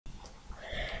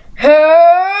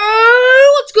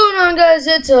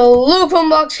guys, it's a Luke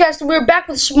from Boxcast, and we're back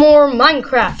with some more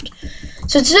Minecraft.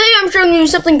 So today I'm showing you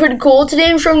something pretty cool. Today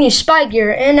I'm showing you spy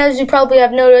gear, and as you probably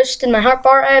have noticed in my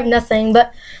hotbar, I have nothing,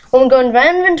 but when we go into my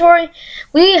inventory,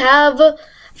 we have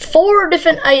 4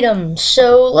 different items.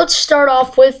 So let's start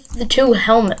off with the 2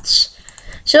 helmets.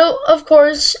 So, of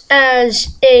course,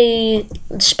 as a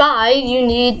spy, you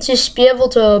need to be able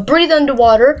to breathe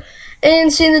underwater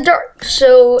and see in the dark.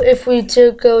 So if we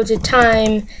go to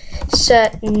time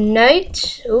set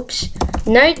night,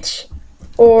 night,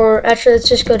 or actually let's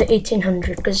just go to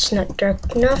 1800 because it's not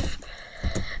dark enough.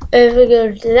 If we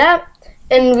go to that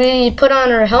and we put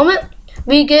on our helmet,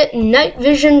 we get night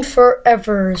vision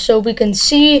forever, so we can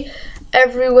see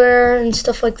everywhere and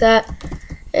stuff like that.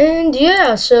 And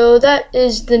yeah, so that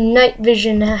is the night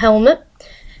vision helmet.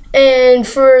 And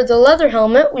for the leather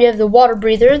helmet, we have the water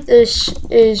breather. This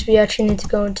is, we actually need to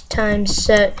go into time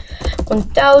set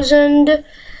 1000.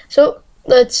 So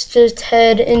let's just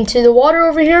head into the water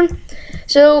over here.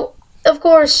 So of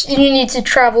course you need to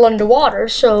travel underwater,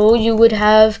 so you would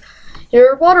have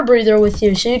your water breather with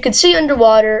you, so you could see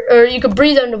underwater, or you could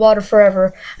breathe underwater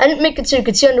forever. I didn't make it so you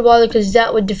could see underwater because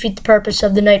that would defeat the purpose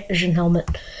of the night vision helmet.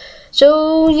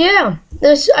 So yeah,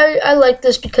 I like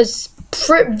this because it's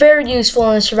very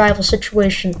useful in a survival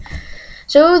situation.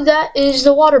 So that is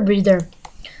the water breather.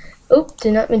 Oh,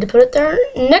 did not mean to put it there.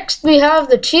 Next we have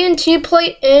the TNT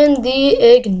plate and the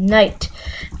ignite.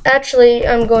 Actually,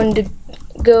 I'm going to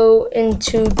go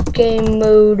into game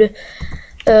mode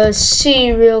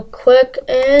C real quick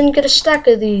and get a stack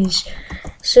of these.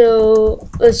 So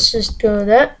let's just go with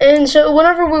that. And so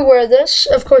whenever we wear this,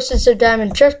 of course it's a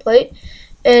diamond chest plate,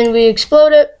 and we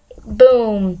explode it,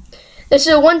 boom. This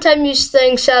is a one-time use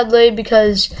thing, sadly,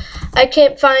 because I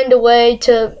can't find a way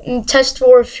to test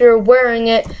for if you're wearing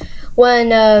it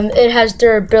when it has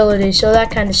durability, so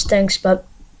that kind of stinks. But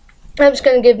I'm just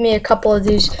going to give me a couple of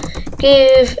these.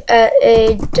 Give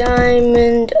a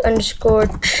diamond underscore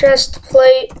chest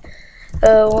plate.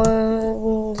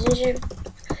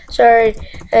 Sorry,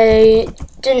 I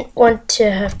didn't want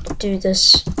to have to do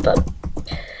this, but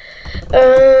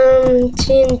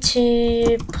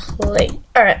TNT plate.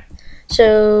 Alright,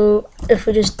 so if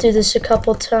we just do this a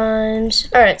couple times.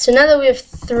 Alright, so now that we have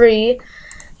 3,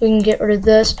 we can get rid of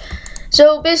this.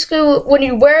 So basically, when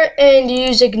you wear it and you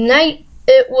use ignite,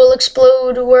 it will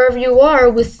explode wherever you are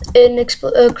with an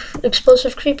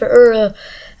explosive creeper, or a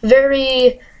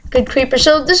very good creeper.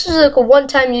 So this is like a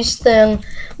one-time use thing,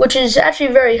 which is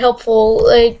actually very helpful.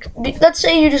 Like, let's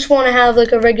say you just want to have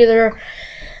like a regular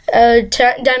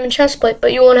diamond chest plate,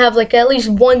 but you want to have like at least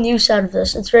one use out of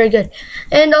this. It's very good.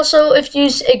 And also, if you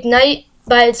use ignite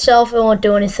by itself, it won't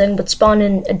do anything but spawn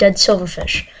in a dead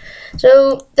silverfish.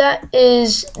 So that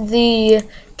is the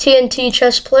TNT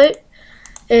chest plate,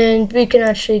 and we can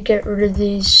actually get rid of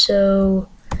these. So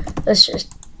let's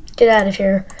just get out of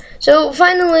here. So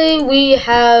finally, we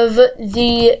have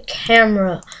the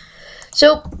camera.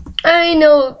 So I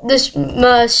know this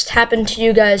must happen to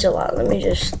you guys a lot. Let me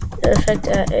just affect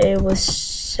A with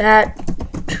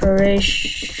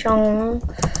saturation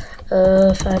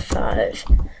 55.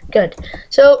 Good.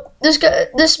 So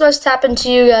this must happen to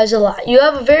you guys a lot. You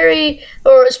have a very,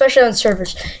 or especially on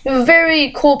servers, you have a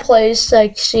very cool place.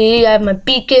 Like, see, I have my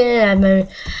beacon.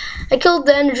 I killed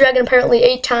the Ender Dragon apparently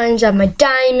 8 times. I have my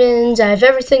diamonds. I have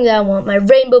everything that I want. My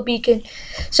rainbow beacon.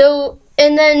 So,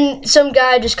 and then some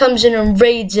guy just comes in and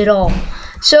raids it all.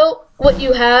 So what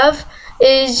you have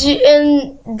is,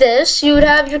 in this, you would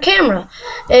have your camera,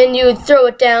 and you would throw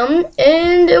it down,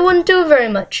 and it wouldn't do very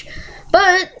much.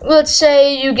 But let's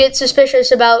say you get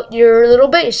suspicious about your little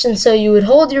base, and so you would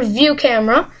hold your view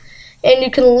camera, and you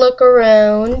can look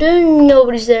around, and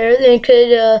nobody's there. Then you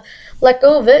could let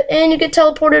go of it, and you get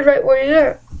teleported right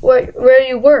where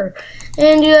you were,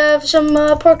 and you have some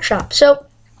pork chop. So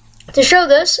to show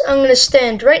this, I'm going to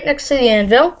stand right next to the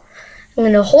anvil. I'm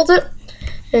going to hold it,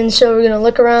 and so we're going to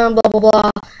look around, blah, blah,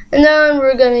 blah, and then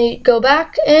we're going to go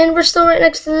back, and we're still right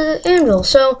next to the anvil.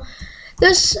 So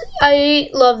this, I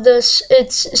love this.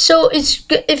 It's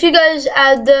if you guys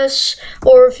add this,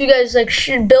 or if you guys like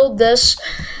should build this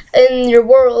in your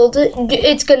world,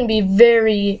 it's going to be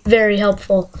very, very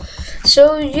helpful.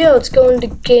 So yeah, let's go into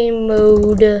game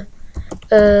mode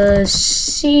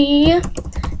C,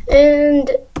 and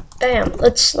bam.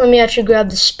 Let me actually grab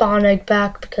the spawn egg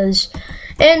back, because,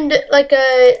 and like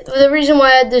the reason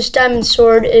why I had this diamond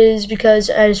sword is because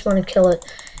I just want to kill it.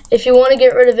 If you want to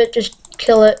get rid of it, just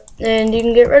kill it, and you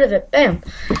can get rid of it. Bam.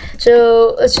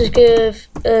 So let's just give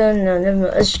no, never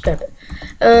mind. Let's just grab it.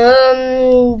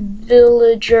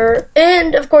 Villager,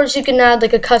 and of course you can add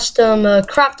like a custom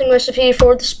crafting recipe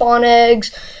for the spawn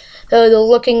eggs. the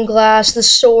looking glass, the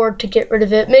sword to get rid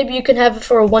of it. Maybe you can have it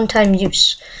for a one-time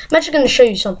use. I'm actually going to show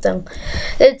you something.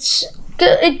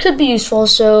 It could be useful,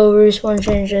 so we just want to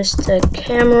change this to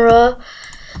camera.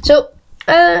 So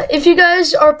if you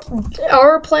guys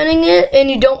are planning it and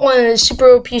you don't want a super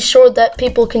OP sword that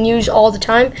people can use all the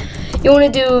time, you want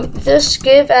to do this,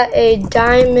 give at a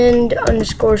diamond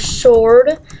 _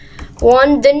 sword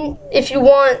 1. Then if you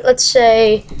want, let's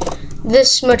say,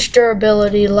 this much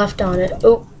durability left on it.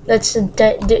 Oh, that's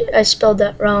I spelled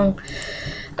that wrong.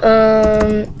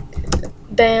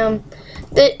 Bam.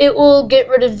 It will get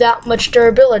rid of that much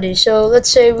durability. So let's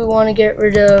say we want to get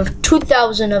rid of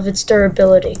 2,000 of its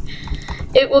durability.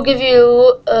 It will give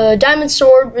you a diamond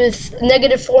sword with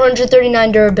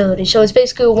 -439 durability. So it's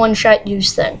basically a one-shot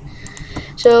use thing.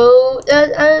 So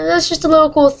that's just a little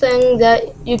cool thing that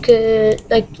you could,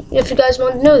 like, if you guys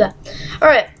want to know that.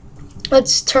 Alright,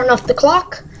 let's turn off the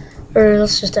clock. Or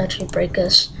let's just actually break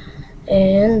this.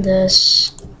 And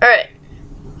this. Alright.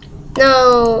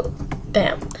 Now,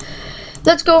 bam.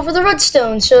 Let's go over the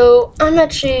redstone. So I'm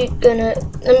actually gonna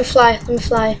let me fly.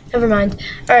 Never mind.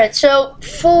 All right. So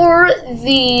for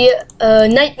the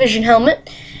night vision helmet,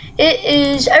 it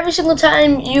is every single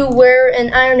time you wear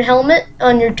an iron helmet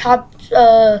on your top,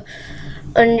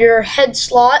 on your head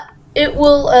slot, it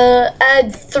will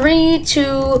add 3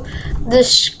 to the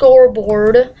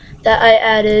scoreboard that I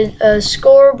added.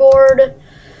 Scoreboard,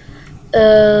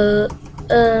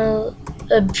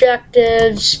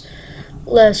 objectives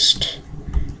list.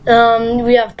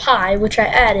 We have pi, which I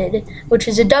added, which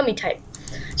is a dummy type.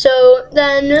 So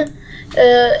then,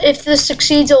 if this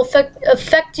succeeds, it'll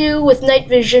affect you with night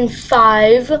vision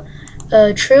 5,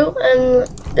 true, and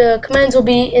the commands will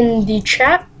be in the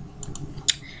chat.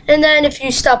 And then if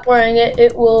you stop wearing it,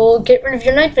 it will get rid of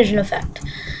your night vision effect.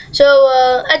 So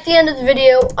at the end of the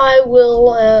video, I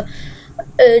will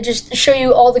just show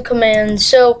you all the commands.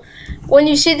 So when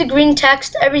you see the green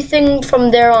text, everything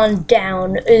from there on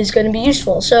down is going to be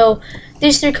useful. So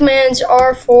these 3 commands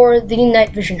are for the night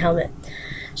vision helmet.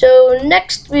 So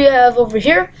next we have over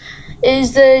here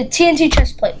is the TNT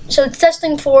chest plate. So it's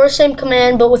testing for same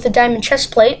command but with a diamond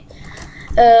chest plate.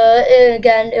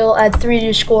 Again, it'll add 3 to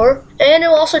your score. And it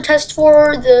will also test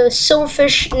for the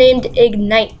silverfish named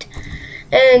Ignite.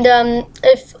 And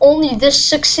if only this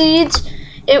succeeds,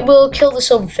 it will kill the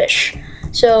silverfish.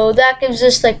 So that gives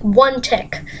us like 1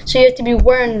 tick. So you have to be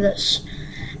wearing this.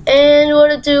 And what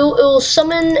it'll do, it will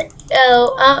summon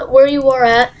where you are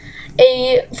at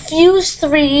a fuse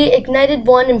 3, ignited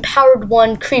 1, and powered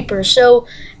 1 creeper. So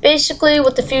basically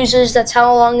what the fuse is, that's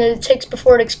how long it takes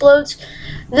before it explodes.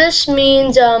 This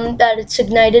means that it's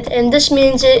ignited, and this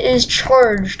means it is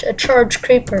charged, a charged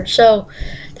creeper. So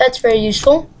that's very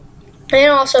useful. And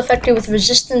it'll also affect you with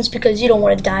resistance because you don't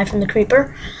want to die from the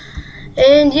creeper.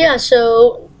 And yeah,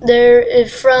 so there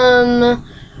is from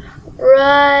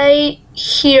right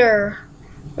here,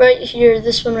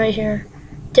 this one right here,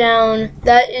 down,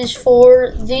 that is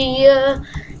for the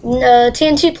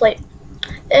TNT plate.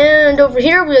 And over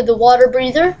here we have the water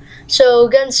breather. So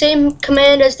again, same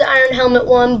command as the iron helmet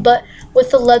one, but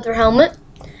with the leather helmet.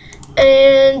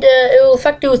 And it will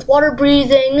affect you with water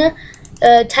breathing,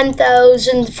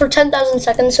 10,000 for 10,000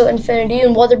 seconds, so infinity,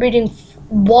 and water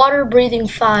breathing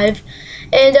 5.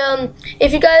 And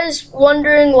if you guys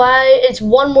wondering why it's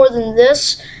 1 more than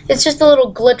this, it's just a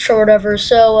little glitch or whatever.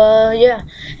 So yeah,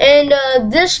 and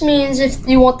this means if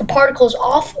you want the particles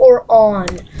off or on.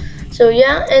 So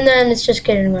yeah, and then it's just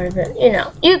getting rid of it. You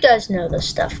know, you guys know this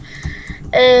stuff.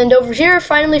 And over here,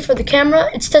 finally for the camera,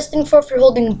 it's testing for if you're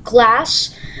holding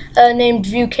glass named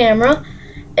view camera,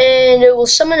 and it will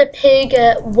summon a pig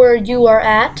at where you are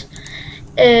at,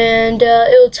 and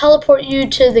it will teleport you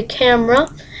to the camera.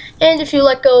 And if you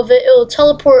let go of it, it will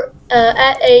teleport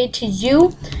at A to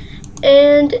you,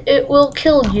 and it will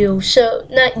kill you. So,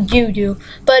 not you,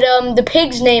 but the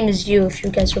pig's name is you, if you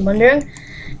guys are wondering.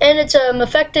 And it's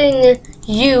affecting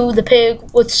you, the pig,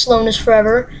 with slowness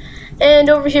forever. And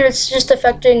over here, it's just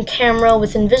affecting camera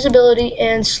with invisibility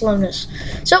and slowness.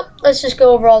 So, let's just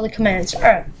go over all the commands.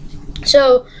 Alright,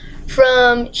 so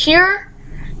from here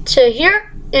to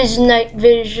here is night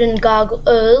vision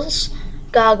goggles,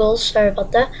 sorry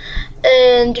about that.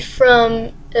 And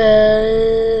from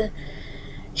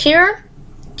here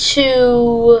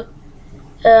to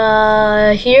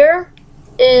here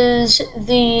is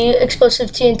the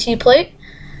explosive TNT plate.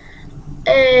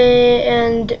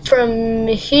 And from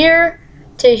here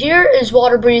to here is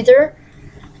water breather.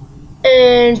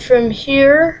 And from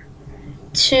here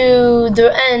to the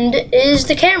end is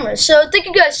the camera. So thank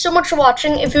you guys so much for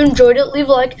watching. If you enjoyed it, leave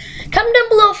a like. Comment down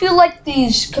below if you like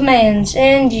these commands.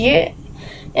 And yeah,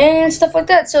 and stuff like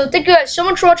that. So thank you guys so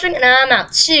much for watching, and I'm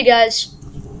out. See you guys.